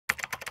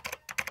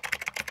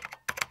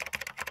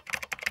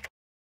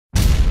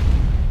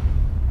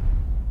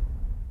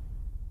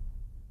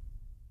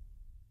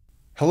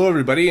Hello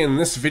everybody, and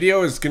this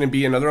video is going to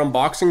be another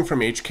unboxing from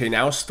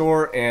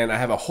hknowstore, and I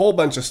have a whole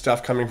bunch of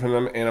stuff coming from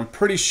them, and I'm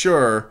pretty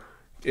sure,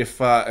 if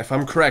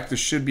I'm correct, this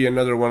should be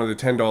another one of the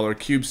 $10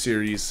 Cube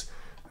series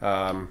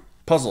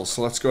puzzles.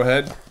 So let's go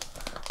ahead,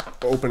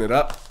 open it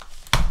up.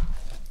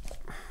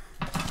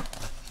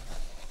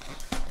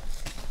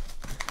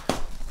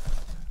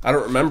 I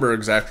don't remember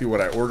exactly what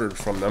I ordered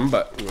from them,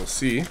 but we'll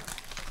see.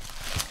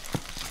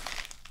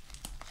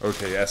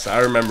 Okay, yes, I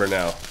remember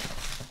now.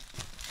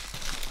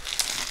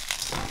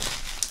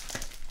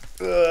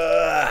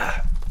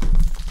 Oh,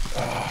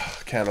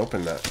 can't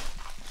open that.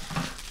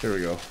 Here we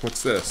go.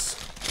 What's this?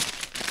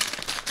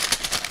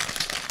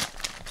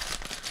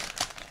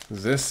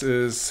 This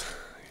is,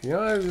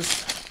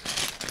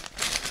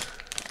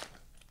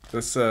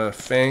 this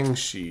Fang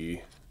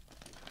Shi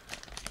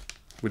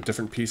with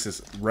different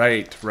pieces.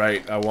 Right.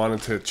 I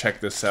wanted to check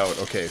this out.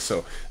 Okay,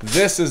 so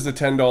this is the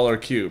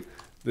 $10 cube.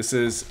 This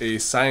is a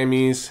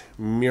Siamese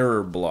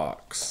mirror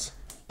blocks.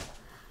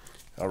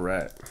 All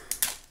right.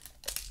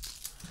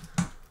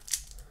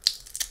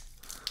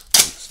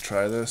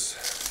 Try this,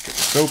 get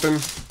this open.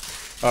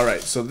 All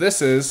right, so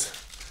this is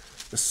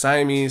the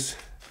Siamese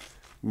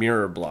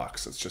mirror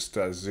blocks. Let's just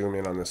zoom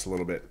in on this a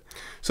little bit.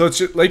 So it's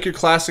just like your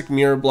classic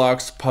mirror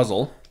blocks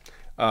puzzle,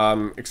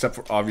 except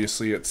for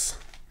obviously it's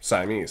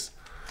Siamese.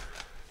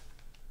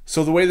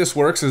 So the way this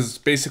works is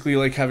basically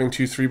like having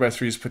two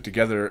 3x3s put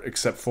together,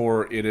 except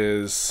for it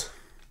is,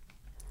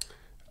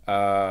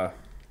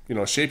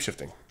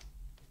 shape-shifting.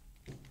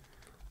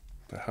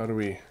 But how do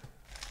we,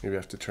 maybe I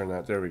have to turn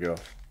that, there we go.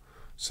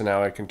 So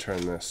now I can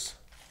turn this.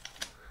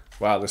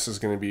 Wow, this is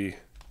going to be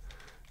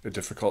a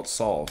difficult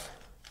solve.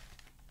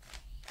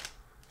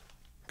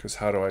 Because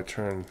how do I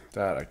turn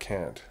that? I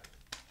can't.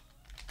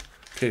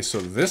 Okay, so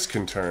this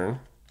can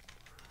turn.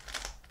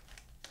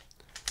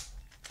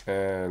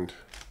 And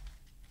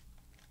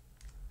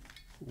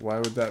why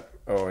would that?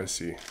 Oh, I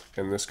see.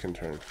 And this can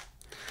turn.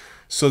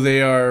 So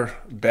they are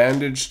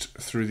bandaged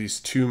through these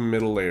two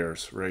middle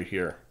layers right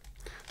here.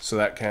 So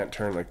that can't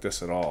turn like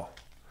this at all.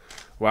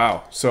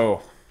 Wow,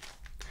 so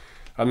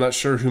I'm not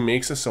sure who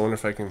makes this. I wonder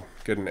if I can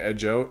get an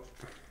edge out.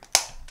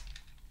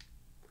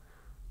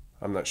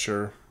 I'm not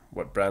sure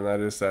what brand that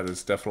is. That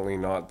is definitely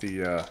not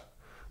the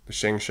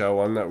Shengshao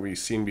one that we've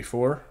seen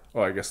before.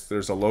 Oh, I guess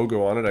there's a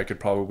logo on it. I could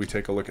probably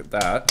take a look at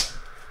that.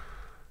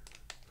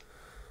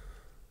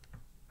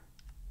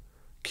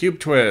 Cube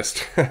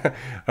Twist.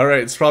 All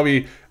right, it's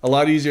probably a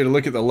lot easier to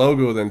look at the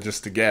logo than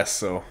just to guess.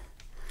 So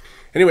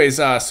anyways,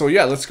 so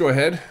yeah, let's go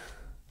ahead.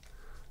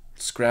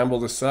 Scramble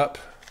this up.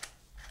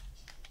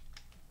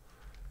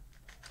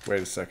 Wait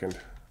a second.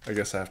 I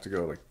guess I have to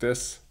go like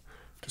this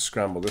to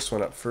scramble this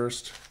one up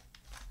first.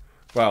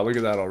 Wow, look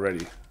at that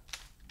already.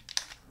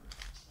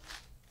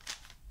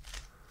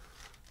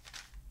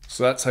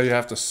 So that's how you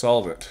have to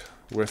solve it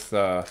with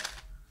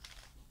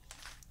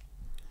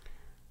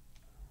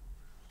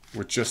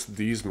just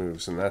these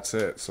moves, and that's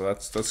it. So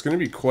that's going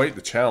to be quite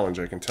the challenge,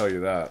 I can tell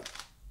you that.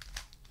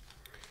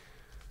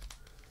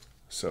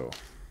 So,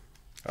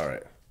 all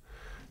right.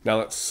 Now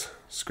let's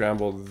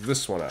scramble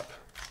this one up.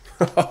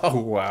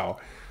 Oh, wow.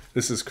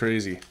 This is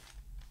crazy.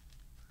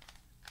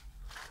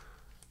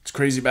 It's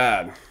crazy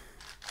bad.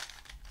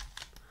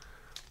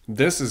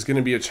 This is going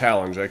to be a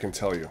challenge, I can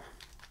tell you.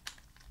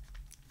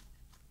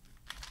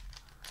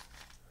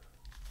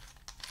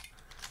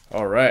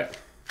 All right.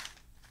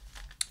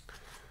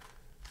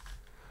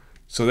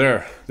 So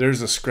there's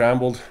the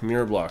scrambled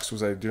mirror blocks.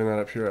 Was I doing that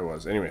up here? I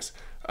was. Anyways.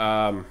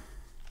 So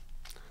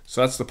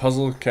that's the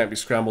puzzle. Can't be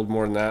scrambled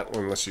more than that,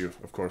 unless you,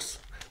 of course,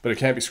 but it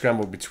can't be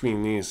scrambled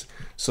between these.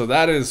 So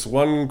that is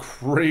one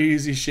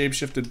crazy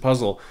shape-shifted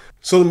puzzle.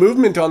 So the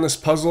movement on this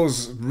puzzle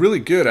is really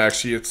good,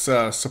 actually. It's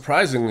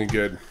surprisingly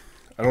good.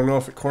 I don't know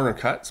if it corner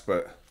cuts,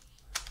 but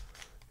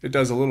it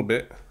does a little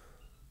bit.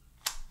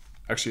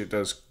 Actually, it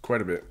does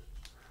quite a bit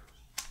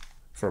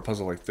for a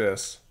puzzle like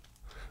this.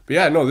 But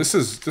yeah, no, this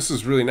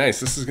is really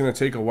nice. This is going to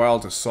take a while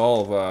to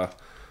solve.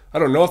 I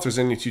don't know if there's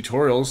any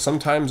tutorials.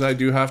 Sometimes I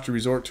do have to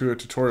resort to a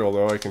tutorial,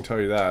 though, I can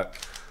tell you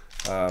that.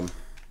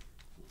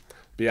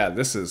 But yeah,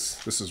 this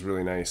is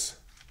really nice.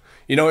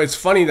 You know, it's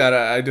funny that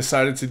I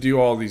decided to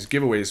do all these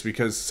giveaways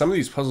because some of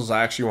these puzzles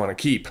I actually want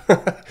to keep.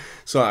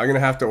 So I'm going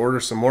to have to order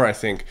some more, I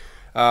think.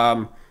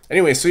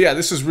 Anyway, so yeah,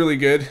 this is really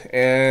good.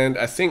 And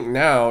I think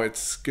now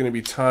it's going to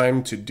be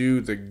time to do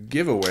the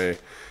giveaway.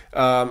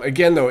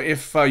 Again, though,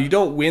 if you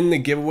don't win the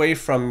giveaway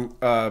from,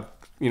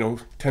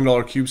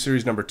 $10 Cube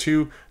Series number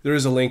 2, there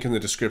is a link in the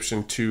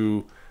description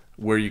to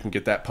where you can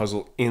get that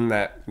puzzle in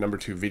that number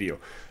 2 video.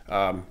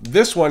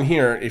 This one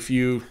here, if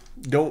you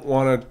don't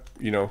want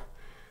to,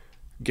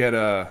 get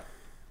a,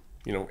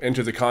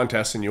 enter the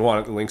contest and you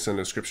want it, the link's in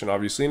the description,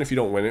 obviously. And if you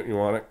don't win it, you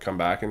want it, come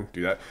back and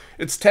do that.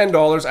 It's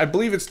 $10. I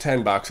believe it's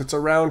 $10. It's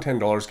around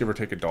 $10, give or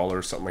take $1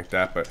 or something like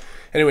that. But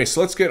anyway,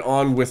 so let's get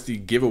on with the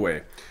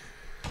giveaway.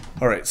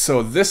 All right,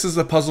 so this is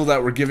the puzzle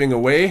that we're giving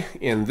away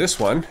in this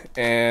one,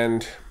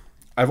 and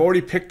I've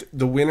already picked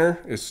the winner.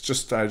 It's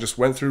just I just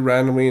went through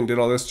randomly and did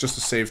all this just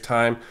to save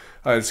time.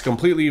 It's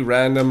completely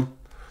random.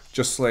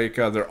 just like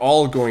they're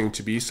all going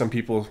to be. Some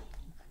people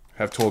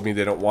have told me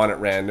they don't want it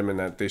random and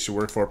that they should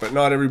work for it, but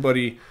not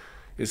everybody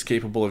is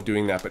capable of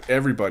doing that, but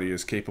everybody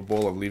is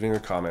capable of leaving a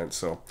comment.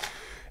 So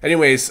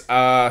anyways,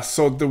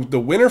 so the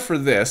winner for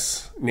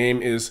this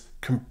name is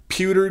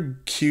Computer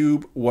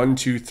Cube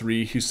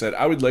 123, who said,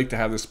 I would like to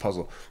have this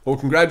puzzle. Well,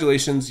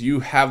 congratulations,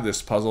 you have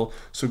this puzzle.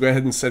 So go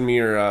ahead and send me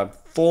your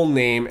full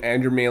name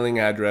and your mailing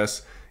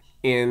address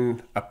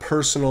in a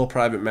personal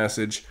private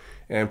message,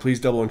 and please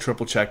double and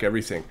triple check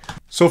everything.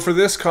 So for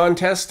this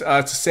contest,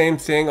 it's the same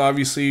thing.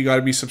 Obviously, you got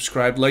to be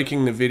subscribed.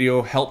 Liking the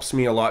video helps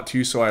me a lot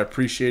too, so I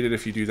appreciate it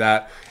if you do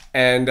that.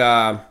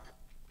 And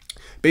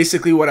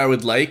basically what I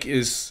would like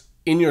is,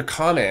 in your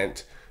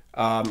comment,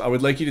 I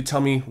would like you to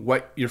tell me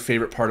what your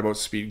favorite part about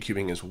speed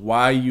cubing is,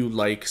 why you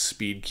like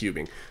speed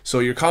cubing. So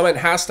your comment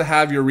has to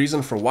have your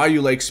reason for why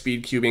you like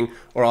speed cubing,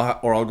 or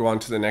I'll go on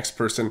to the next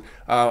person.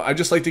 I'd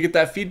just like to get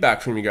that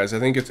feedback from you guys. I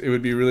think it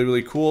would be really,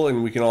 really cool,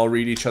 and we can all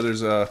read each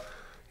other's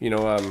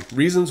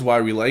reasons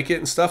why we like it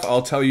and stuff.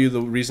 I'll tell you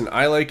the reason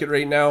I like it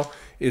right now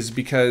is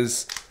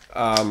because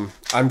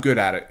I'm good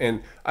at it,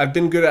 and I've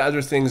been good at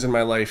other things in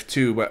my life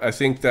too, but I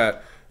think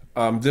that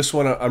this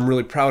one I'm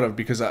really proud of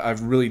because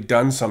I've really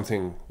done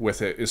something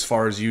with it as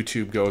far as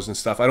YouTube goes and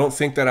stuff. I don't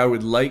think that I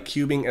would like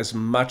cubing as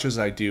much as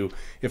I do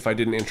if I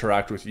didn't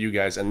interact with you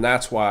guys, and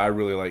that's why I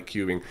really like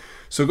cubing.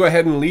 So go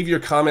ahead and leave your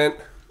comment,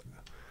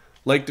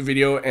 like the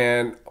video,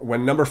 and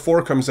when number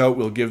 4 comes out,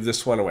 we'll give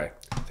this one away.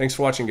 Thanks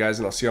for watching, guys,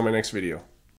 and I'll see you on my next video.